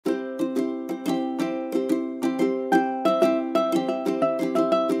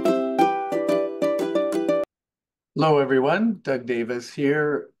Hello, everyone. Doug Davis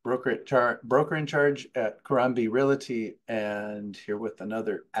here, broker in charge at Corambi Realty, and here with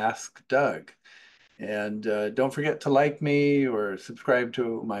another Ask Doug. And don't forget to like me or subscribe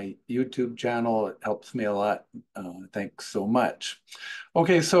to my YouTube channel. It helps me a lot. Thanks so much.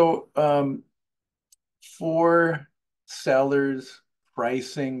 Okay, so for sellers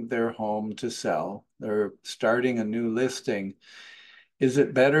pricing their home to sell, they're starting a new listing. Is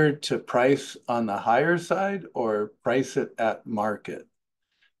it better to price on the higher side or price it at market?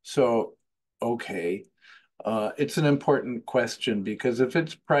 So, okay, it's an important question because if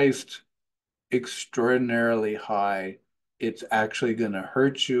it's priced extraordinarily high, it's actually going to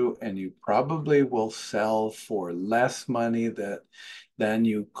hurt you, and you probably will sell for less money than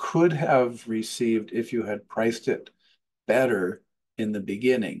you could have received if you had priced it better in the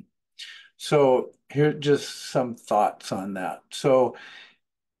beginning. So here just some thoughts on that. So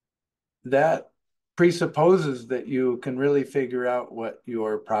that presupposes that you can really figure out what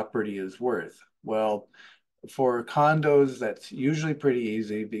your property is worth. Well, for condos, that's usually pretty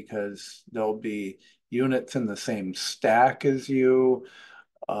easy because there'll be units in the same stack as you,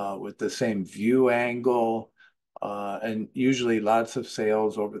 with the same view angle, and usually lots of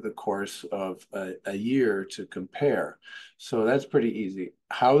sales over the course of a year to compare. So that's pretty easy.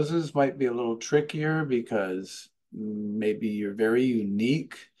 Houses might be a little trickier because maybe you're very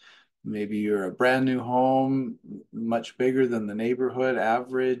unique. Maybe you're a brand new home, much bigger than the neighborhood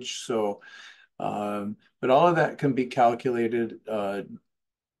average. So, but all of that can be calculated.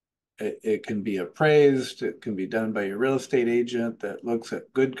 It can be appraised. It can be done by your real estate agent that looks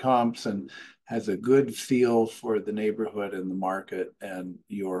at good comps and has a good feel for the neighborhood and the market and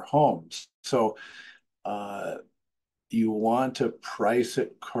your homes. So you want to price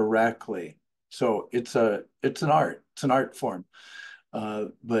it correctly. So it's an art. It's an art form.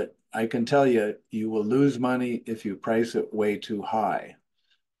 But I can tell you, you will lose money if you price it way too high,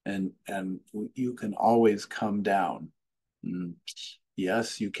 and you can always come down. Mm,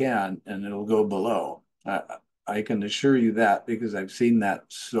 yes, you can, and it'll go below. I can assure you that because I've seen that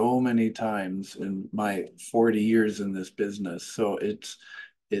so many times in my 40 years in this business. So it's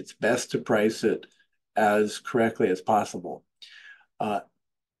best to price it as correctly as possible. Uh,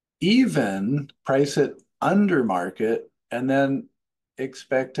 Even price it under market and then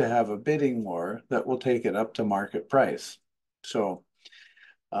expect to have a bidding war that will take it up to market price. So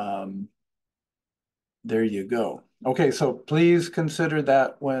um, there you go. Okay, so please consider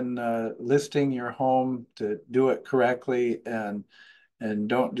that when listing your home to do it correctly, and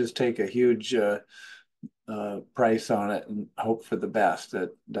don't just take a huge price on it and hope for the best.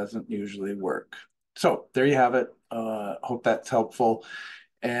 That doesn't usually work. So there you have it. Hope that's helpful.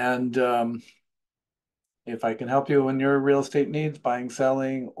 And if I can help you in your real estate needs, buying,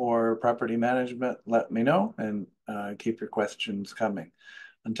 selling, or property management, let me know, and keep your questions coming.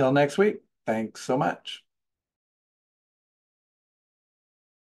 Until next week, thanks so much.